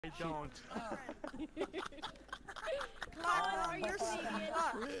I don't. Are you seeing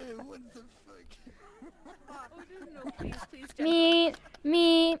it? What the fuck? No, please don't.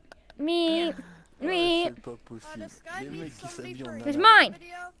 Me. Ah, c'est pas possible. This guy Les mecs needs qui somebody s'habillent for en a It's arabe. mine.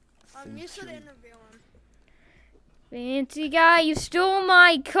 video. You should Century. interview him. Fancy guy, you stole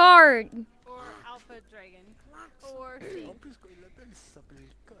my card. Or Alpha Dragon. Or C. En plus, quand il l'appelle, il s'appelle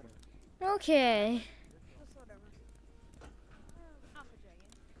Con. Okay. Just whatever. Alpha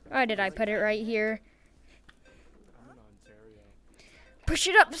Dragon. Why did I put it right here? I'm in Ontario. Push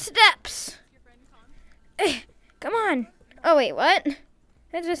it up steps. Your friend Con. Come on. Oh, wait, what?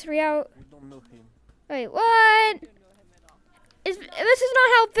 That's just out. We don't know him. Wait, what? Don't know him at all. This is not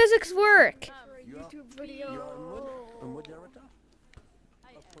how physics work. You are, YouTube you are a moderator?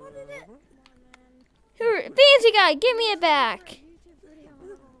 Here, fancy guy, give me it back. YouTube video.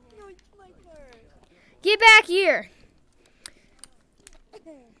 No, it's my bird. Get back here.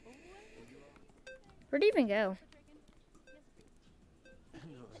 Where'd he even go?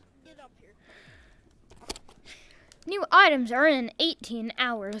 Get up here. New items are in 18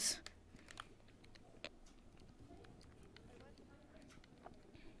 hours.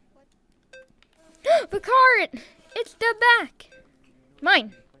 The cart! It's the back.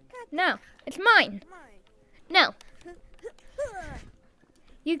 Mine. No, it's mine. No.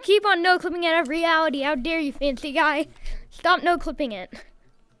 You keep on no clipping it of reality. How dare you, fancy guy? Stop no clipping it.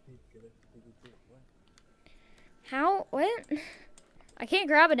 How? What? I can't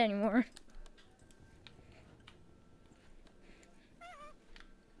grab it anymore.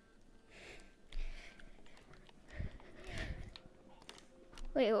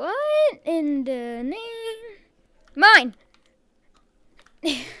 Wait, what in the name? Mine!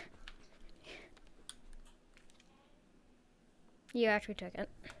 You actually took it.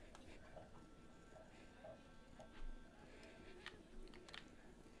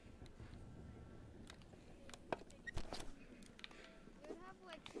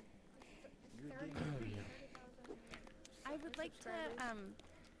 I would like to,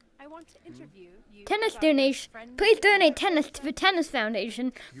 I want to interview you. Tennis about your donation. friend- Please donate tennis to the Tennis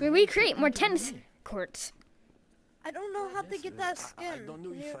Foundation, where we create more tennis courts. I don't know how to get that skin. I don't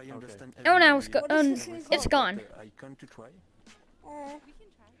know if I understand. Oh, now every- it's gone. I can't to try. Oh.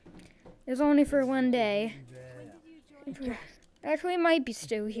 It's only for one day. When did you join? Actually, it might be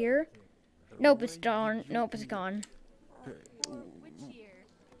still here. Nope, it's gone. Nope, it's gone. Which year?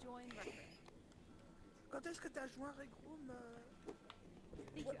 Join Rec Room. Quand est-ce que t'as joué à Rec Room?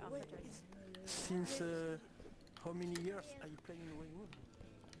 Thank you, Alpha Dragon. Since how many years are you playing Rec Room?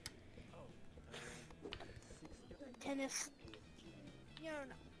 Tennis. Can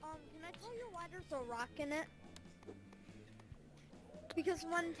I tell you why there's a rock in it? Because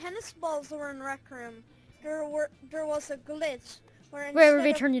when tennis balls were in Rec Room, there was a glitch where Where instead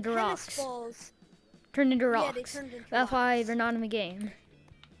they of turned into tennis rocks. balls, Turned into yeah, rocks. they turned into That's why rocks. they're not in the game.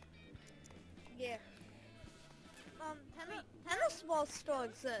 Yeah. Tennis balls still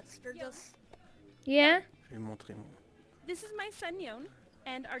exist. They're just. Yeah? Je vais montrer mon. This is my son Yon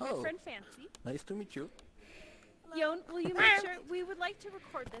and our good Oh. friend Fancy. Nice to meet you. Yon, will you make sure we would like to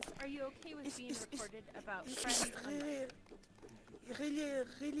record this? Are you okay with being recorded about friends?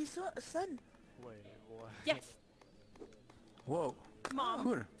 Really son? Wait, what? Yes, Wow. mom,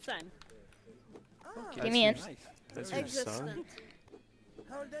 Cool. son. Okay. Give me it. Nice. That's your son? Existent.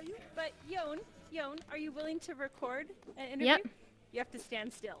 How old are you? But Yon, are you willing to record an interview? Yep. You have to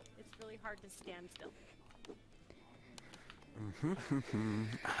stand still. It's really hard to stand still.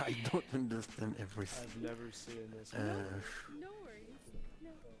 I don't understand everything. I've never seen this. No worries. No,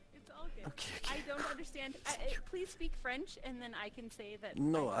 it's all good. Okay, I okay. don't understand. Please speak French, and then I can say that.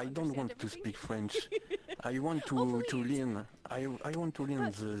 No, I don't understand want to everything. speak French. I want to Oh, to please. learn. I want to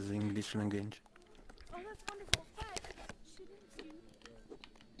learn the English language. Oh, that's wonderful. But shouldn't you?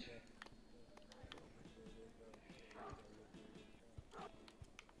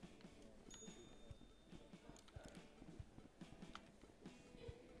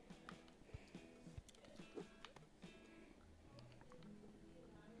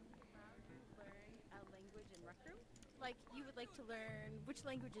 Learn a language in Rec Room? Like you would like to learn, which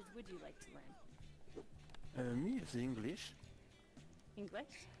languages would you like to learn? Me, the English.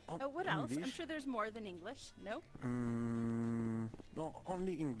 English? Oh, Oh, what else? I'm English. sure there's more than English. No? No,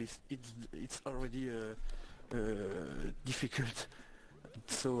 only English. It's already difficult.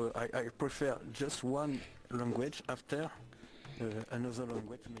 So I prefer just one language after another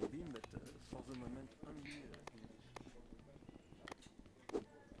language maybe, but for the moment only English.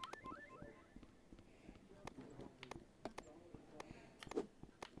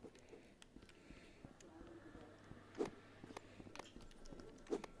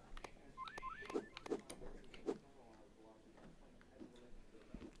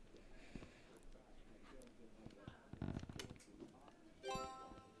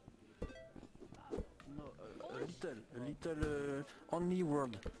 only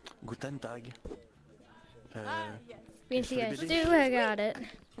word. Guten Tag. Yes. Fancy guys Everybody- do I got it.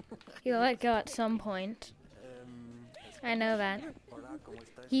 He'll let go at some point. I know that. Hola, ¿cómo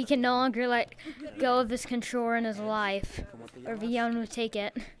estás? He can no longer let go of this control in his life, ¿Cómo te or llamas? Vion will take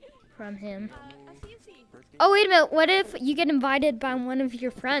it from him. Fancy. Oh, wait a minute. What if you get invited by one of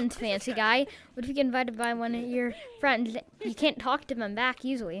your friends, fancy guy? What if you get invited by one of your friends? You can't talk to them back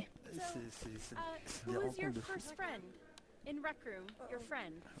easily. C'est Who des was your rencontres de fou. first friend in Rec Room? Your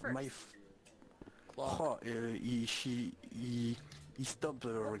friend My first. Oh, he stopped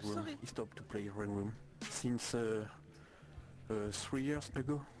Red Room. He stopped to play Red Room since 3 years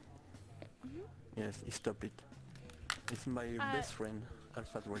ago. Yes, he stopped it. It's my best friend,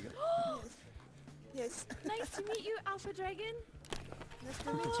 Alpha Dragon. Yes. Nice to meet you, Alpha Dragon. Nice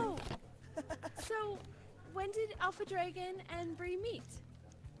to meet you. Oh. So, when did Alpha Dragon and Bree meet?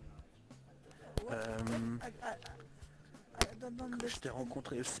 I don't Je t'ai understand.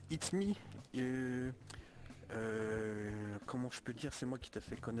 rencontré. It's me. Comment je peux dire? C'est moi qui t'ai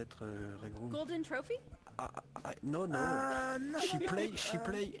fait connaître Red Room. Golden Trophy? No, no. No, She no, play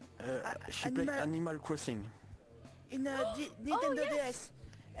Animal- Animal Crossing in Nintendo DS.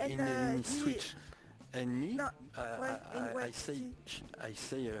 And in he- Switch. And me, No, well, in I what say Switch? I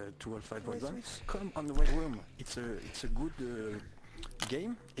say to Alpha Wait, Dragon, Switch. come on the Red Room. It's a good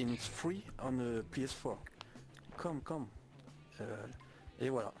game and it's free on the PS4. Come. Et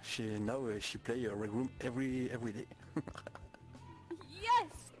voilà. She play Red Room every day. Yes!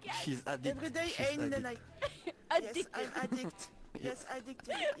 Yes! She's addicted. Every day She's and the addicted. night. Addicted. Yes, I'm addict. Yes,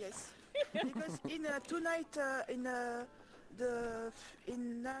 addicted. Yes. Because in tonight in night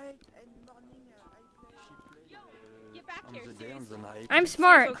and morning I play. Get back On here, the day, on seriously. the night. I'm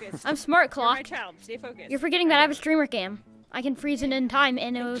smart. focused. I'm smart, You're my Clock. child. Stay focused. You're forgetting that I have a streamer cam. I can freeze it in time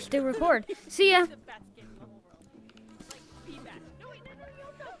and it will still record. See ya. The best game in the whole world. Like, feedback. No, wait, no.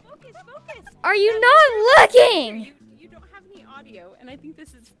 Focus, focus. Are you not looking? You don't have any audio, and I think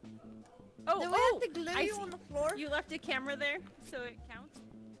this is... Oh, Do we oh! have to glue I you see. on the floor? You left a camera there, so it counts?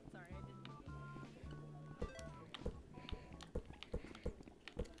 Sorry, I didn't...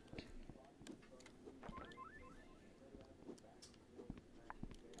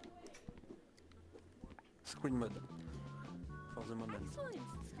 Screen mode. For the moment. Excellent.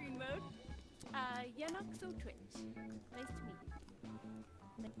 Screen mode. Yanoxo Twitch. Nice to meet you.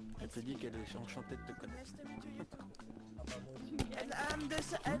 Elle te dit qu'elle est enchantée de te connaître. Nice to meet you too. And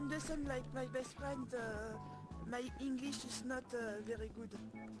I'm the same like my best friend. My English is not very good.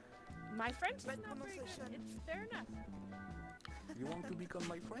 My French is Bad not very good. pronunciation. It's fair enough. You want to become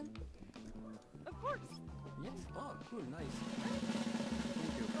my friend? Of course. Yes. Oh, cool. Nice.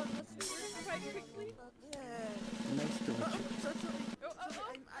 Thank you. Quite quickly. Yeah. Nice to meet you. So sorry. Oh, our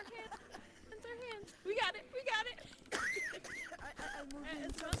hands. We got it. I'm moving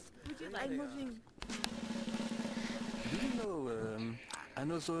As well. fast. Would you like... I'm moving. Do you know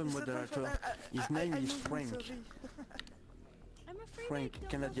another It's moderator? okay, His I'm name is moving, Frank. sorry. I'm afraid Frank, I don't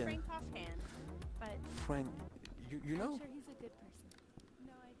Canadian. know Frank offhand, but Frank. You know? I'm sure he's a good person.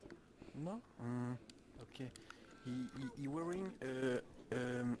 No, I do. No? Okay. He wearing a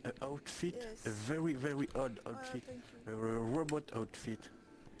outfit, Yes. a very odd outfit, Thank a you. robot outfit.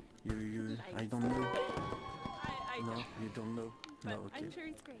 I don't know. I No, don't, you don't know. but No, okay. I'm sure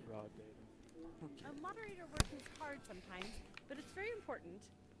he's great. Raw data. A moderator work is hard sometimes, but it's very important.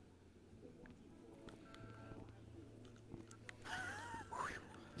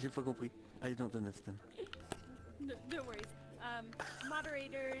 J'ai pas compris. I don't understand. No worries.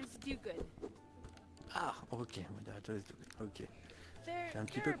 Moderators do good. Ah, ok. Moderator is okay. There Un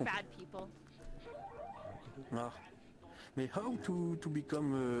petit are peu compris. bad people. Ah. Mais how to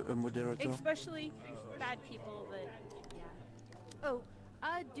become a moderator? Especially bad people that, yeah. Oh,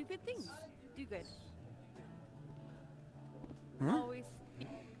 do good things. Do good. Hmm? Always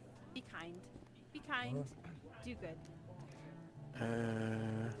be kind. Be kind. Do good.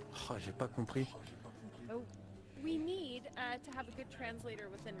 Oh, j'ai pas compris. Oh, we need to have a good translator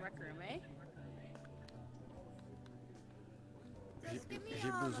within Rec Room, eh? Just give me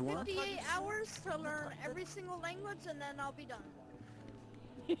J'ai besoin. 58 hours to learn every single language and then I'll be done.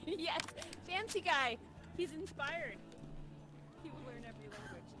 Yes, fancy guy. He's inspired. He will learn every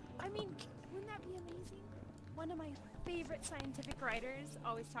language. I mean, wouldn't that be amazing? One of my favorite scientific writers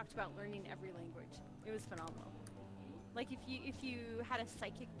always talked about learning every language. It was phenomenal. Like if you had a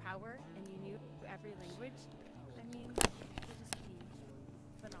psychic power and you knew every language, I mean, it would just be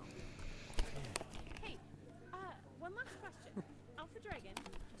phenomenal. Hey, one last question. Alpha Dragon,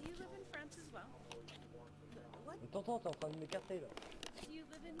 do you live in France as well? T'entends, t'es en train de m'écarter là. Do you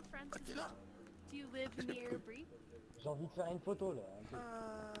live in France as well? Do you live near Bree? J'ai envie de faire une photo là. un peu.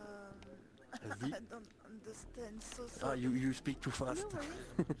 Vas-y. I don't understand. So Ah, sorry. you speak too fast. No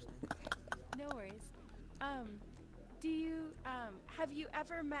worries. No worries. Do you have you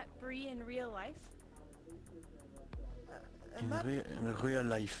ever met Bree in real life? In real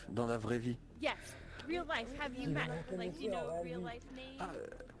life, dans la vraie vie. Yes, real life. Have you met her? Like, do you know a real life name?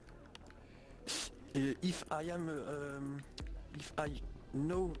 If I am, if I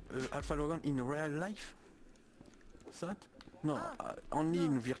know Alpha Logan in real life, that? No, only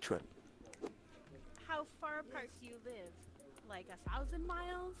in virtual. How far apart do you live? Like 1,000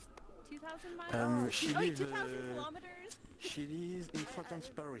 miles? 2,000 miles? She oh, wait, live, 2,000 kilometers? She lives in front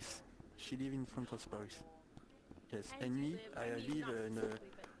of Paris. She lives in front of Paris. Yes, And and you me, live- I I mean, live not in, specifically,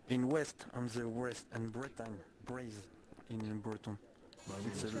 but- in west, on the west, and Bretagne, Braise, in Breton.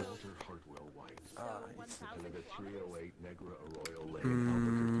 It's a lot. Walter Hartwell White. So It's 1,000 Canada kilometers? 308 Negra Arroyo Lane,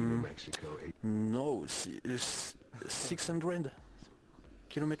 Albuquerque, New Mexico. No, 600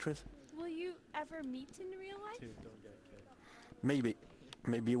 kilometers. Will you ever meet in real life? Dude, don't get killed.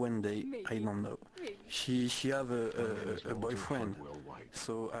 Maybe one day. I Maybe. don't know. Maybe. She have My name is a Walter boyfriend, Hartwell White.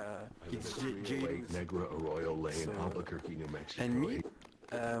 so I live it's at 308 James. Negra Arroyo Lane, So- Albuquerque, New Mexico. And me,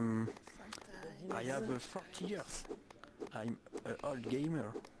 Sometimes. I have 40 years. I'm an old gamer.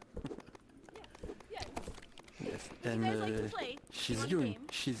 Yeah. Yes, You and guys like to play? she's You want a young. game?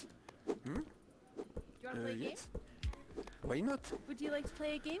 She's Do you want to play a game? yes. Why not? Would you like to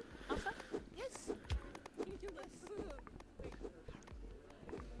play a game, Alpha? Yes.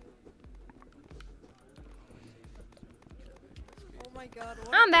 Oh my god. What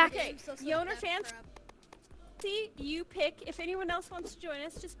I'm back. Okay, Yoner fans, see, you pick. If anyone else wants to join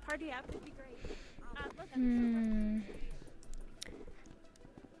us, just party up. It'd be great. Let's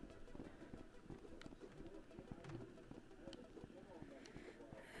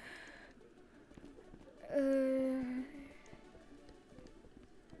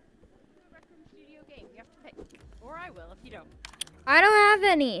Rec Room Studio game. You have to pick. Or I will if you don't. I don't have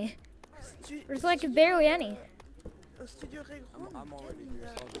any. Stu- There's like Studio, barely any. Studio Red Room. I'm already Can, here,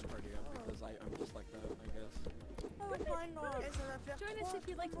 so I'll just party up because I'm just like that, I guess. Oh, why not? et ça va faire Join us trois. if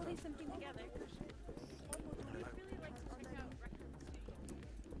you'd like to play something together. We'd really like to check out Rec Room Studio.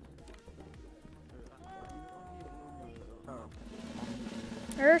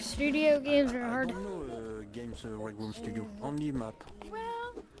 Her studio games are I hard. don't know games Red Room Studio. Only map.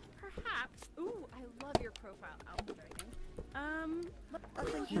 Well, perhaps. Ooh, I love your profile, Alpha Dragon.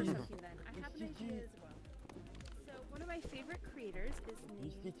 Let's thank hear you. something then. I have an idea as well. So one of my favorite creators is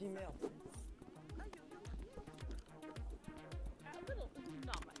named Miskiti merde. a little,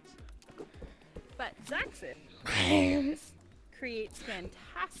 not much. But Zaxxon creates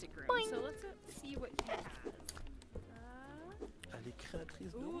fantastic rooms. So let's see what he has. Elle est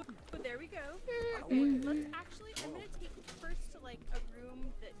créatrice de Ooh, but there we go. Ah Okay, ouais. let's actually, I'm gonna take you first to like a room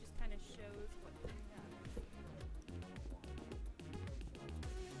that just kind of shows what he has.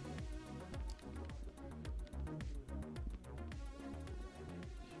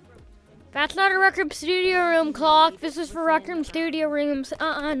 That's not a Rec Room Studio room, Clock. This is for Rec Room Studio rooms.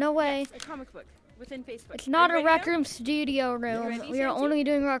 No way. A comic book within Facebook. It's not Are you a ready Rec now? Room Studio room. ready, We are Fancy? only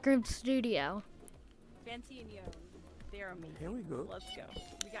doing Rec Room Studio. Fancy and Yon. They're amazing. Here we go. Let's go.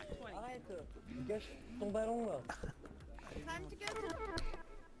 We got 20. Arrête. Tu gâches ton ballon là. Time to go.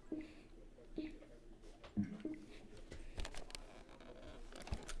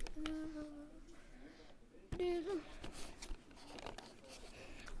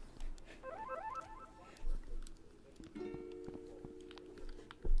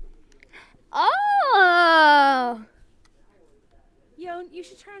 Oh! Yon, you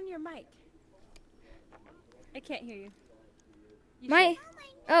should turn on your mic. I can't hear you. You My.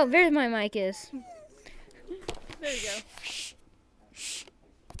 Oh, there's my mic is. should. There you go.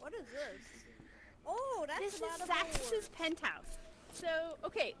 What is this? Oh, that's This a lot is of Zaxx's penthouse. So,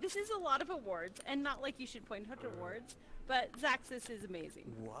 okay, this is a lot of awards, and not like you should point out awards, but Zaxxus is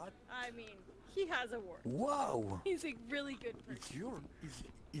amazing. What? I mean, he has awards. Wow! He's a really good person. It's your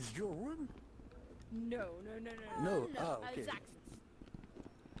is your room? No. No. Ah, Uh, okay. Zaxxus.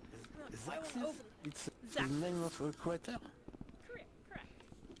 Zaxxis? It's the Zaxxis. name of a creator? Correct.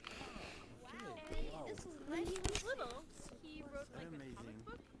 Wow. This is When nice. he was little, he wrote like a Amazing. comic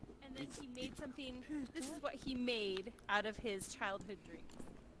book, and then he made something. This is what he made out of his childhood dreams.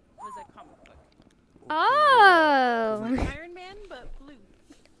 Was a comic book. Oh! Like Iron Man, but blue.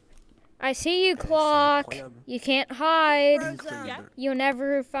 I see you, Clock. incroyable. You can't hide. Rosa. Yeah. You'll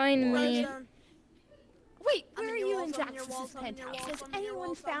never find me. Rosa. Wait, On where are your you walls, in on your Zaxxus's walls, on your penthouse? walls, Has on your anyone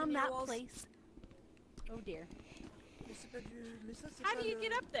walls, on found your that walls. place? Oh dear. Je sais Mais ça, c'est How pas do you le-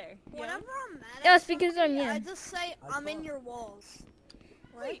 get up there? Whenever I'm mad That's at because I'm somebody, I young. just say I'm in your walls.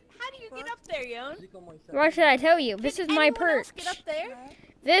 Wait, how do you get up there, Yon? Tu sais comment il s'appelle? Why should I tell you? This is Can my anyone else perch. get up there?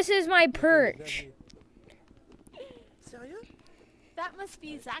 This is my perch. Sérieux? That must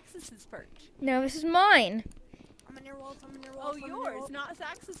be Zaxxus's perch. No, this is mine. I'm in your walls. I'm in your Oh, walls. I'm in your yours, walls. not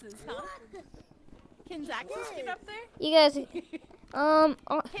Zaxxus's, huh? Can Zaxxus get up there? You guys,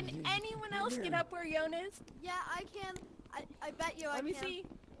 Can anyone else get up where Yon is? Yeah, I can. I bet you I Let me can. see.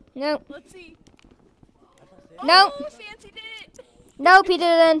 no, Let's see. no, Oh, Fancy did it! nope, he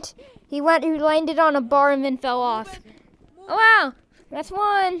didn't. He landed on a bar and then fell off. Oh wow, that's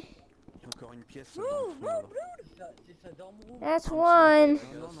one. Il y a encore une pièce dans le fond, là-bas. C'est ça dorme room. That's one.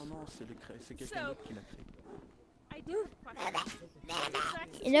 Non, non, non, c'est quelqu'un So- d'autre qui l'a créé. I do have a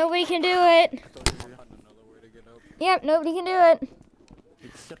question. Nobody can do it. Attends, je vais- Find another way to get up. Yep, nobody can do it.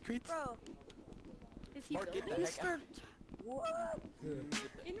 It's circuit? Bro, Is he Mark, get building the heck out.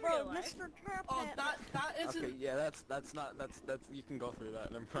 in bro, real life? Mr. Trap Oh, Man. that isn't. Okay, yeah, that's not you can go through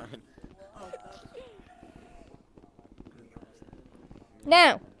that. Never mind.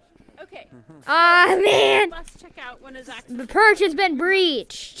 No. Okay, Ah man, let's check out one of the Zaxxus. perch has been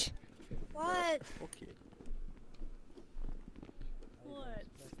breached. What? Ok. What?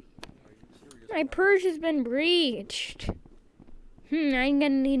 My perch has been breached. I'm gonna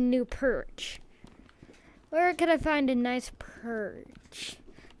need a new perch. Where could I find a nice perch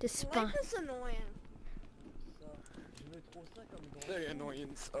to spawn? Life is annoying. Ça. Je veux trop ça comme dorme Very room.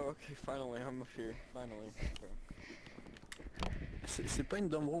 annoyance. Oh, okay, finally, I'm up here. Finally. C'est pas une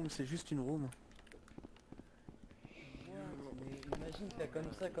dorm room, c'est juste une room. Ouais, mais imagine t'as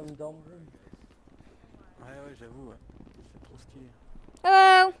comme ça comme dorm room. Ouais, ouais, j'avoue, ouais. C'est trop stylé.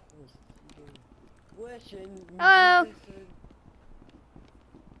 Hello. Oh, stylé. Ouais, j'ai une Hello. idée, c'est-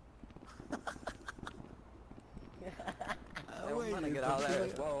 I want to get out of there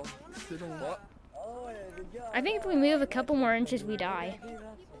as well. What? Oh ouais, les gars. I think if we move a couple more inches, we die.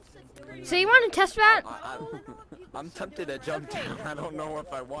 So you want to test that? I'm tempted to jump down. I don't know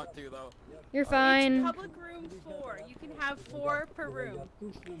if I want to though. You're It's fine. public room 4. You can have 4 per room.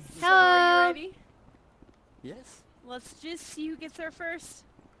 So, are Hello. you ready? Yes? Let's just see who gets there first.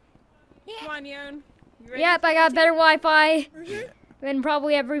 Come on, Yon. You ready? Yep, I got better Wi-Fi Yeah. than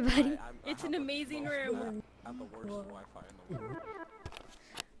probably everybody. It's an amazing room. I have the worst Wi-Fi in the world.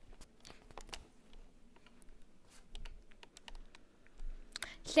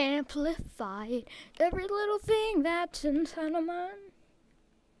 Simplified every little thing that's inside of mine.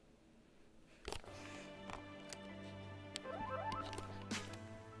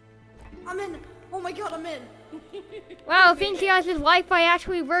 I'm in. Oh my god, I'm in. Wow, Fancy Guys' Wi-Fi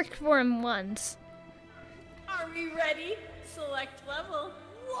actually worked for him once. Are we ready? Select level.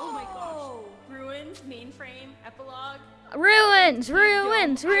 Oh my gosh. Whoa. Ruins, mainframe, epilogue. Ruins,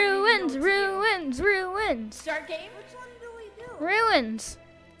 ruins, ruins, ruins, ruins, Start game? Which one do we do? ruins,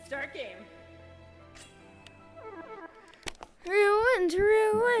 Start game. ruins,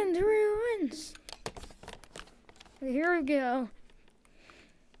 ruins, ruins. Here we go.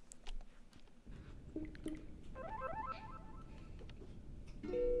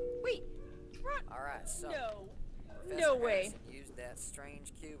 Wait. Run. Alright, so No. Professor No way. Harrison used that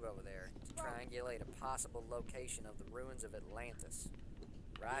strange cube over there to triangulate a possible location of the ruins of Atlantis.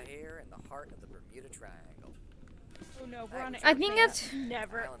 Right here in the heart of the Bermuda Triangle. Oh no, we're on an I think airplane. that's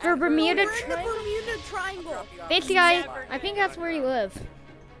Never. Island for ever- Bermuda We're in the Triangle. Bermuda Triangle. Drop you off Fancy in Guy, spot. I think that's where you live.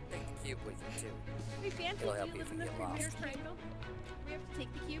 Take the cube with you too. Wait, Fancy, It'll do help you you live if in you the get Bermuda lost. Triangle? We have to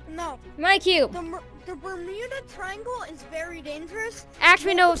take the cube? No, My cube. the Bermuda Triangle is very dangerous.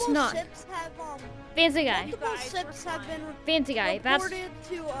 Actually, no, it's Multiple not. Ships have Fancy Guy. multiple Guys, ships we're have been Fancy Guy. That's reported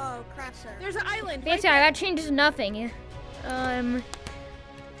to crash there. There's an island. Fancy right Guy. That changes nothing. Oh my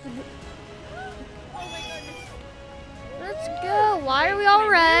goodness. Let's go. Why are we all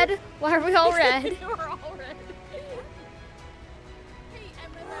red? Why are we all red? We're all red. Hey,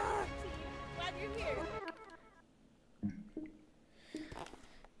 Emma, glad you're here.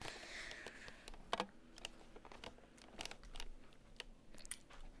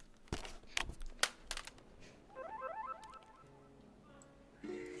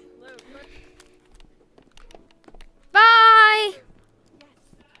 Look, look. Bye.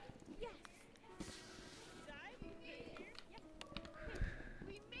 Yes. Dive? We made it. Yes.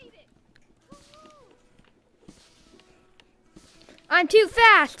 We made it. Woohoo! I'm too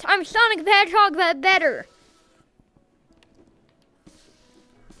fast. I'm Sonic the Hedgehog, but better.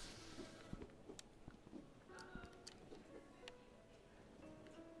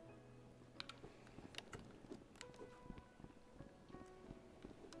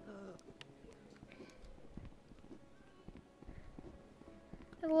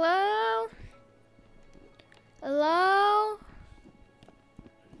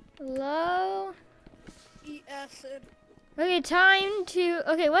 Hello? Eat acid. Okay, time to...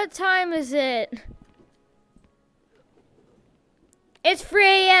 Okay, what time is it? It's 3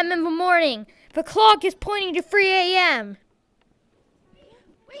 a.m. in the morning. The clock is pointing to 3 a.m.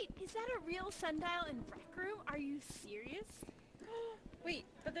 Wait, is that a real sundial in Rec Room? Are you serious? Wait,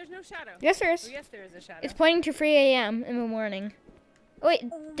 but there's no shadow. Yes, there is. Oh, yes, there is a shadow. It's pointing to 3 a.m. in the morning. Oh, wait,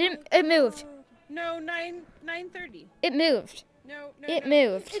 didn't it moved? No, 9:30. It moved. No, It no.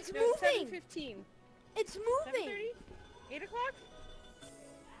 moved. It's No, moving. 7:15. It's moving. 7:30? 8 o'clock?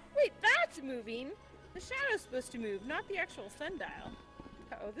 Wait, that's moving. The shadow's supposed to move, not the actual sundial.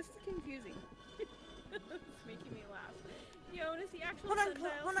 Uh-oh, this is confusing. It's making me laugh. Yo, is the actual sundial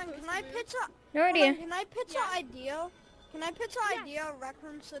Hold on. supposed Can to I move? pitch a? No idea. Can I pitch Yeah. an idea? Can I pitch an Yes. idea? Rec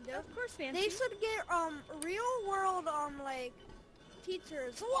Room should do. Of course, Fancy. They should get real world like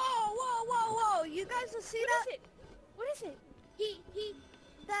teachers. Whoa! You guys will see What that? is it? What is it? He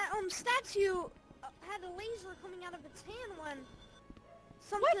that statue had a laser coming out of its hand when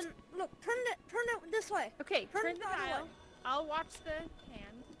something. Look, turn it this way. Okay, Turn turn it the the other dial. way. I'll watch the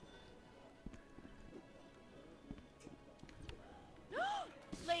hand.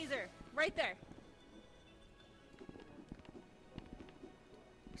 Laser, right there.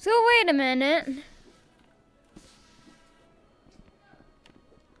 So wait a minute.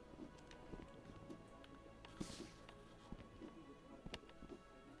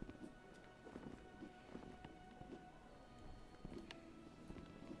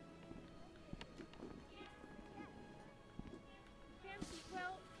 Fancy.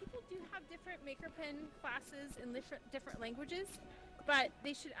 Well, people do have different Maker Pen classes in different languages, but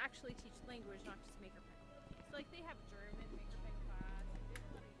they should actually teach language, not just Maker Pen. So, like, they have German Maker Pen class, they have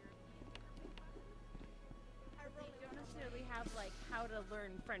a lot of European Maker Pen classes. But they don't necessarily have, like, how to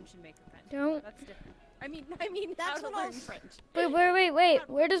learn French in Maker Pen. Don't. That's different. I mean, That's how to what I learn was- French. Wait.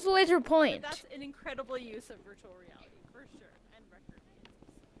 Where does the laser But point? that's an incredible use of virtual reality, for sure, and record.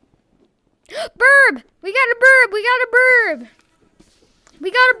 Burb! We got a burb! We got a burb! We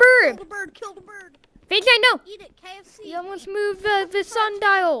got a Kill burb! the bird. Kill the bird. Fancy, I know! Eat it. KFC. You almost moved the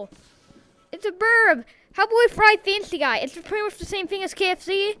sundial. It's a burb. How about we fry Fancy Guy? It's pretty much the same thing as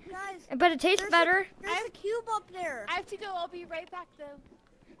KFC, Guys, but it tastes better. there's a cube up there. I have to go. I'll be right back, though.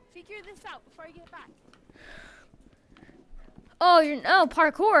 Figure this out before I get back. Oh,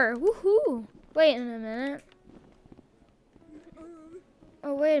 parkour. Woohoo. Wait a minute.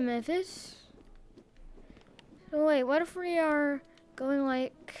 Oh, wait a minute. This... Oh, wait. What if we are going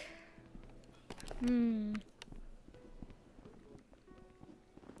like...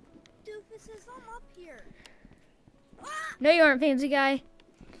 Doofuses, I'm up here. Ah! No, you aren't, Fancy Guy.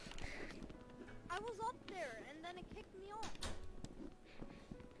 I was up there, and then it kicked me off.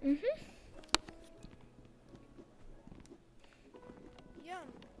 Yum.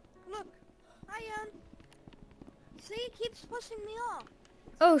 Look. Hi, Yum. See, it keeps pushing me off.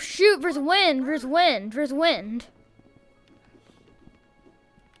 Oh, shoot. There's wind. There's wind. There's wind.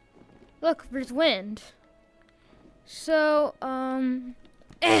 Look, there's wind. So,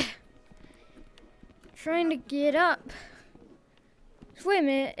 trying to get up. So wait a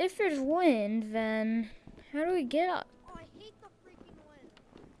minute. If there's wind, then how do we get up? Oh, I hate the freaking wind.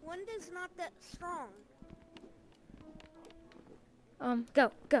 Wind is not that strong.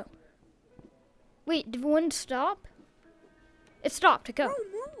 Go. Wait, did the wind stop? It stopped. Go. Bro,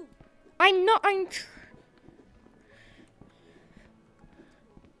 move. I'm not.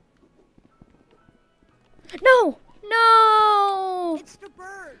 No! It's the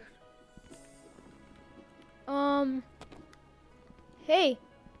bird. Hey,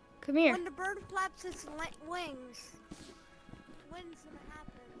 come here. When the bird flaps its wings, wind's gonna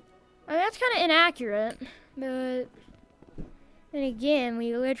happen. I mean, that's kind of inaccurate, but then again,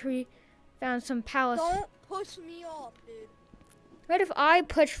 we literally found some palace. Don't push me off, dude. What if I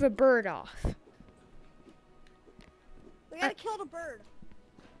push the bird off? We gotta kill the bird.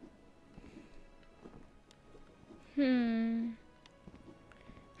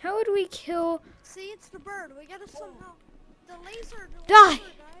 How would we kill? See, it's the bird. We gotta somehow. The laser. Die! Laser,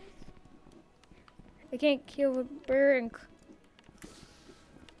 guys. We can't kill the bird. And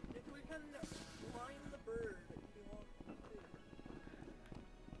We can blind the bird if you want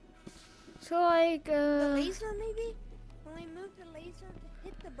to. so like, The laser, maybe? When we move the laser to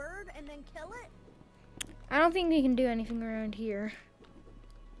hit the bird and then kill it? I don't think we can do anything around here.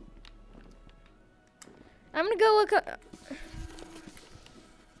 I'm gonna go look up.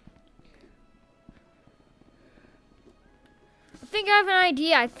 I think I have an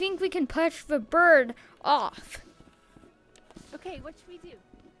idea. I think we can push the bird off. Okay, what should we do?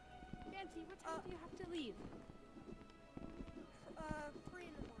 Fancy, what time do you have to leave? 3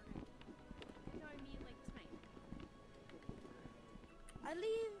 in the morning. I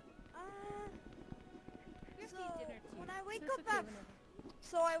leave. We have So to eat dinner too. when I wake so up it's okay at whenever.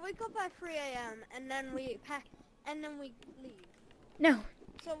 so I wake up at 3 a.m. and then we pack and then we leave. No.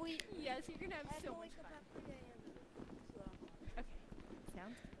 So we Yes, you're gonna I have have so to much wake up fun. at 3 a.m. So. Okay.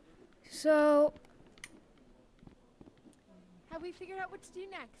 Sounds. So Have we figured out what to do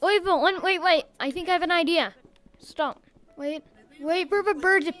next? wait. I think I have an idea. Stop. Wait for the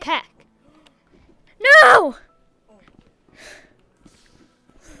bird to peck. No!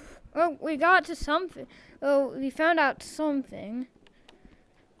 Oh, we got to something. Oh, we found out something.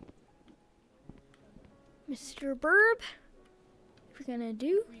 Mr. Burb, what we're gonna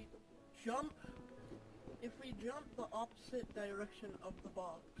do? If we jump the opposite direction of the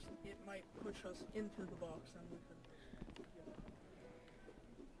box, it might push us into the box and we could.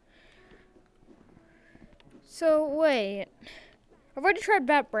 So, wait. I've already tried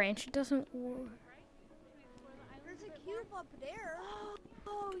that branch. It doesn't work. There's a cube up there.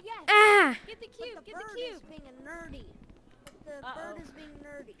 Oh yes. Ah! Get the But cube. the Get bird the cube. is being a nerdy. But the bird is being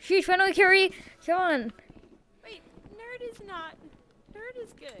nerdy. Sheesh, finally, Carrie. Come on. Wait, nerd is not. Nerd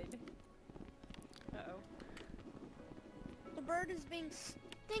is good. Uh-oh. The bird is being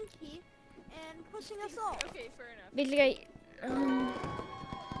stinky and pushing us off. Okay, fair enough. Basically,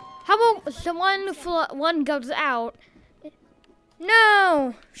 how about the one goes out?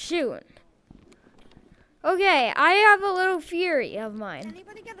 No! Shoot. Okay, I have a little theory of mine.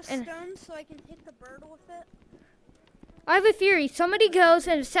 Anybody got a And- stone so I can hit the bird with it? I have a theory. Somebody goes,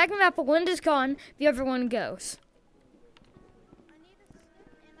 and the second that the wind is gone, the other one goes. I need a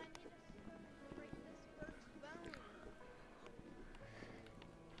stick and I need to break this bird's bone.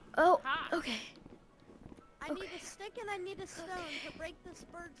 Oh, Ha. okay. I need a stick and I need a stone to break this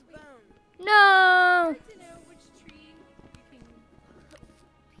bird's bone. No! To know which tree you can.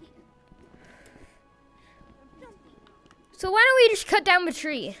 So why don't we just cut down the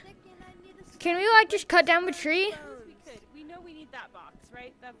tree? Stick and I need a stone. Can we, like, just cut down the tree? Yes, we could. We know we need that box,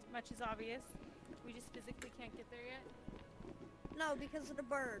 right? That much is obvious. We just physically can't get there yet. No, because of the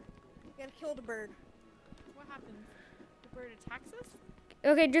bird. You gotta kill the bird. What happens? The bird attacks us?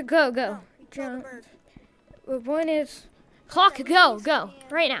 Okay, just go. No, you kill the Jump. bird. The point is, clock, go,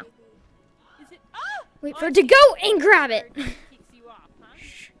 right now. Is it? Ah! Wait Oh, for I it to see. go and grab it. Bird kicks you off, huh?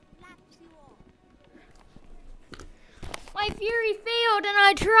 Slaps you off. My fury failed and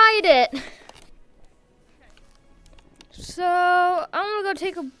I tried it. So, I'm gonna go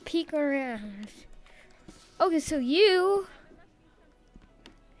take a peek around. Okay, so you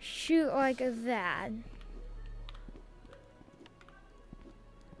shoot like that.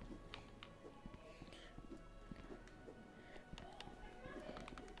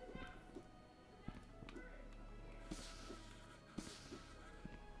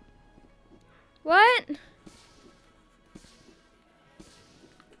 What?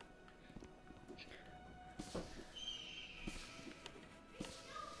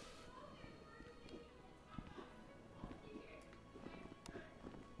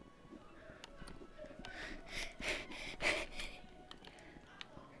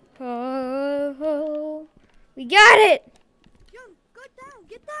 Oh, we got it! Young, go down,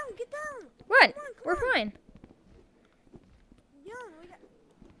 get down, get down. What? Come on, come We're on. fine. Young,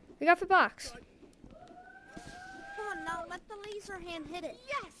 We got the box. come on now, let the laser hand hit it.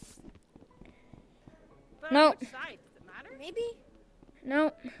 Yes! But No. on which side? Does it matter? Maybe?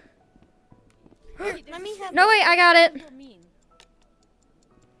 No. Wait, Let me have No, wait, I got it. What mean?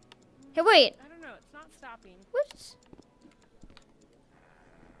 Hey, wait. I don't know. It's not stopping. What's...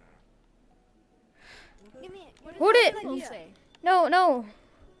 Give me it. What Hold does it. that Idea. say? No. Don't!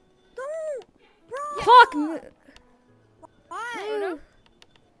 Bro! Clock! Why? No.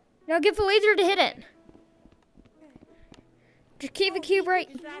 Now get the laser to hit it. Just keep the cube right.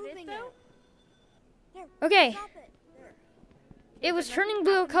 Is that it Moving though? Okay. Stop it. There. It was turning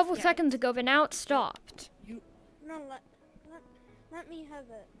blue a couple seconds ago, but now it stopped. No, let me have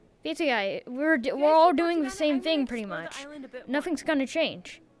it. Basically, we're You guys all keep doing walking the on it, same I'm gonna thing pretty explore the much. island a bit more. Nothing's gonna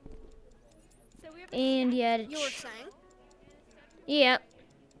change. So we have a And yet, You were saying? yeah.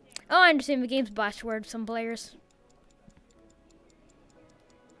 Oh, I understand the game's backward. Some players.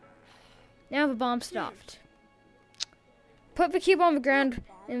 Now the bomb stopped. Put the cube on the ground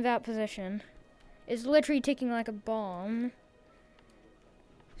in that position. It's literally ticking like a bomb.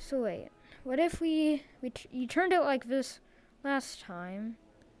 So wait, what if you turned it like this last time?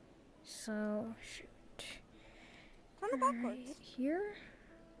 So shoot. Turn it backwards. Right here.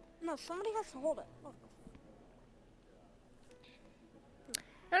 No, somebody has to hold it. Look.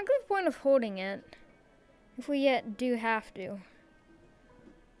 Not a good point of holding it. If we yet do have to.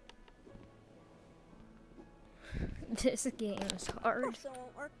 This game is Of hard. course it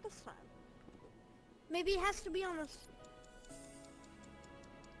won't work this time. Maybe it has to be on a...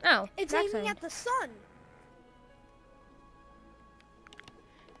 Oh, It's backside. aiming at the sun.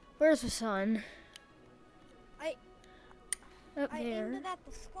 Where's the sun? Up I aimed there. it at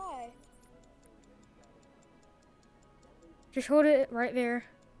the sky. Just hold it right there.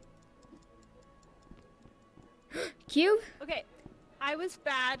 Cube? Okay, I was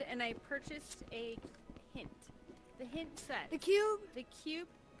bad and I purchased a hint. The hint said The cube. the cube.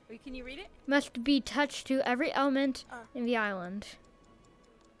 Wait, can you read it? Must be touched to every element Ah. in the island.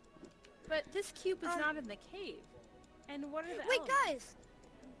 But this cube is not in the cave. And what are the Wait, elements?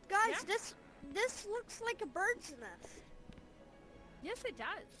 guys, Yeah? this looks like a bird's nest. Yes, it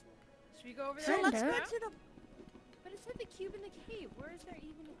does. Should we go over So there? let's Kinda. go now? to the. But it said the cube in the cave. Where is there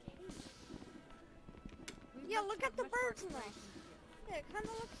even a cave? We Yeah, must look have at the much more bird's nest. exploration to do. Yeah, it kind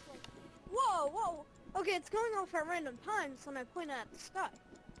of looks like. Whoa, whoa. Okay, it's going off at random times when I point at the sky.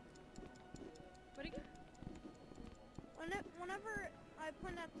 What again? Whenever I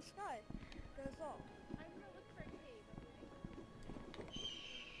point at the sky, it goes off. I'm gonna look for a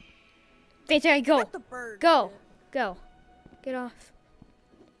cave. Fancy, go. Let the bird. Go. do it. Go. Get off.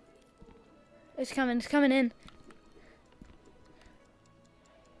 It's coming in.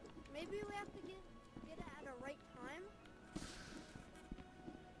 Maybe we have to get it at a right time.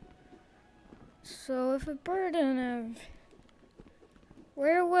 So if a bird didn't have...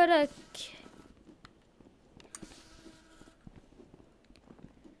 Where would a...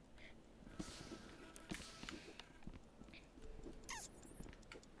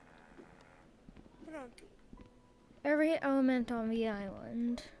 Hold on. Every element on the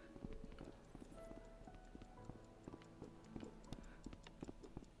island.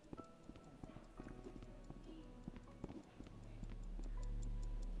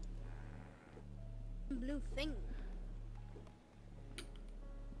 Blue thing.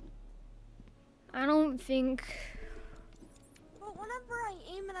 I don't think... But whenever I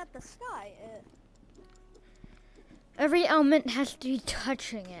aim it at the sky, it. Every element has to be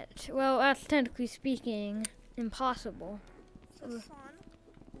touching it. Well, that's technically speaking impossible. The sun,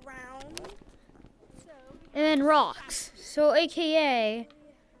 round. So And then rocks. So AKA,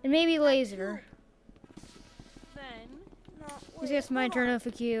 and maybe laser. then No, I wait, guess my hold turn on. off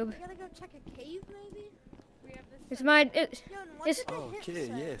a cube. We gotta go check a cave, maybe. we have this. It's my... It, Yo, and what It's- did the hint Okay,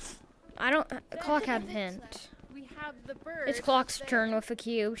 say? yes. I don't... Clock did had the a hint hint. We have the bird. It's Clock's there. turn with a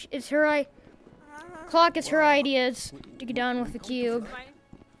cube. It's her... Uh-huh. Clock, it's her Wow. ideas to get done with the cube.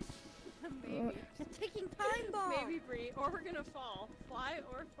 Maybe. It's taking time bomb. Maybe Bree, or we're gonna fall. Fly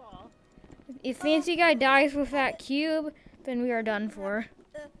or fall. If Fancy Guy dies with that cube, then we are done for.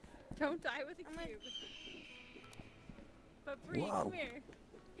 Don't die with a I'm like- cube. But Bree, Wow. come here.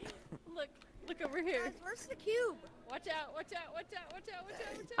 Look over here. Guys, where's the cube? Watch out! Watch out! Watch out! Watch out! Watch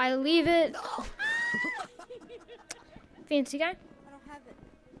out! Watch out! I leave it. Fancy Guy? I don't have it.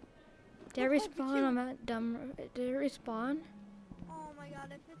 Did it Look, like the respawn cube. on that dumb... Did it respawn? Oh my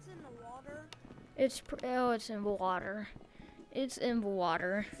god, if it's in the water. It's... Oh, it's in the water. It's in the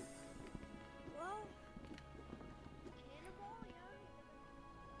water. Well. Cannonball, yeah.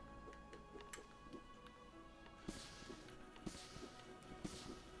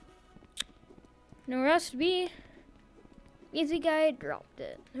 No rest be. Easy Guy dropped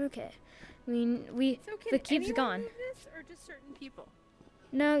it. Okay. We... So can The cube's anyone gone. move this, or just certain people?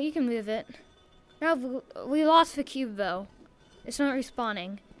 No, you can move it. No, we lost the cube though. It's not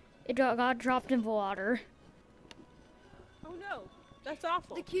respawning. It got dropped in the water. Oh no, that's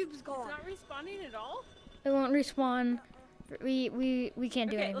awful. The cube's It's gone. not responding at all. It won't respawn. We can't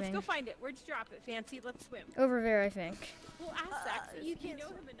do Okay, let's anything. go find it. Where'd you drop it, Fancy? Let's swim. Over there, I think. We'll ask Saxus. you We can't know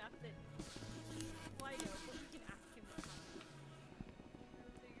swim. him enough that. Well, I know, but we can ask him. To come.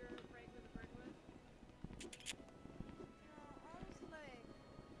 So you're right where the bird was. I was like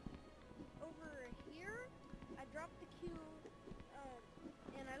over here. I dropped the cube,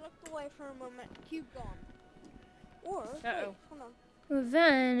 and I looked away for a moment. Cube gone. Or wait, Uh-oh. hold on. Well,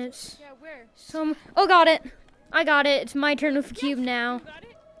 then it's Yeah, where? some. Oh, got it. I got it. It's my turn with the cube now. You got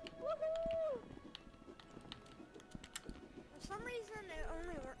it? Woohoo! For some reason,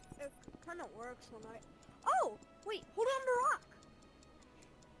 it kind of works when I. Oh, wait, hold on the rock.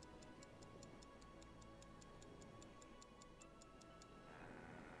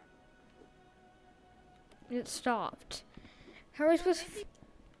 It stopped. How are we supposed to?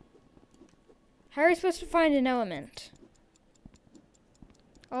 How are we supposed to find an element?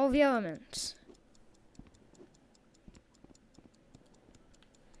 All the elements.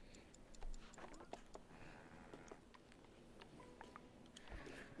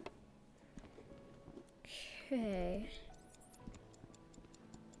 Okay.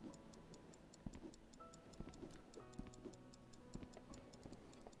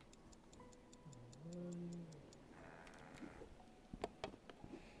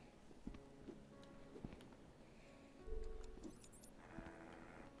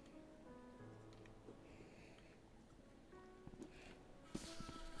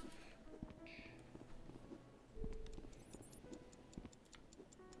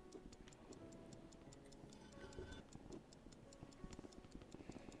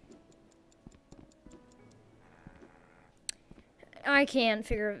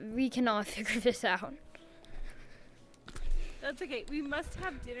 We cannot figure this out. That's okay. We must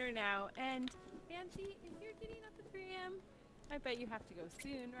have dinner now. And Fancy, if you're getting up at 3 a.m., I bet you have to go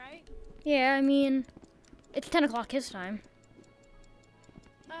soon, right? Yeah, I mean, it's 10 o'clock his time.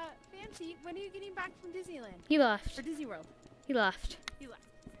 Fancy, when are you getting back from Disneyland? He left. Or Disney World? He left. He left.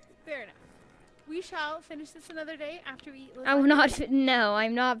 Fair enough. We shall finish this another day after we eat. I will not. No,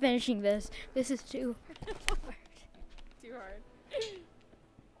 I'm not finishing this. This is too hard. Too hard.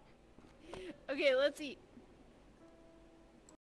 Okay, let's eat.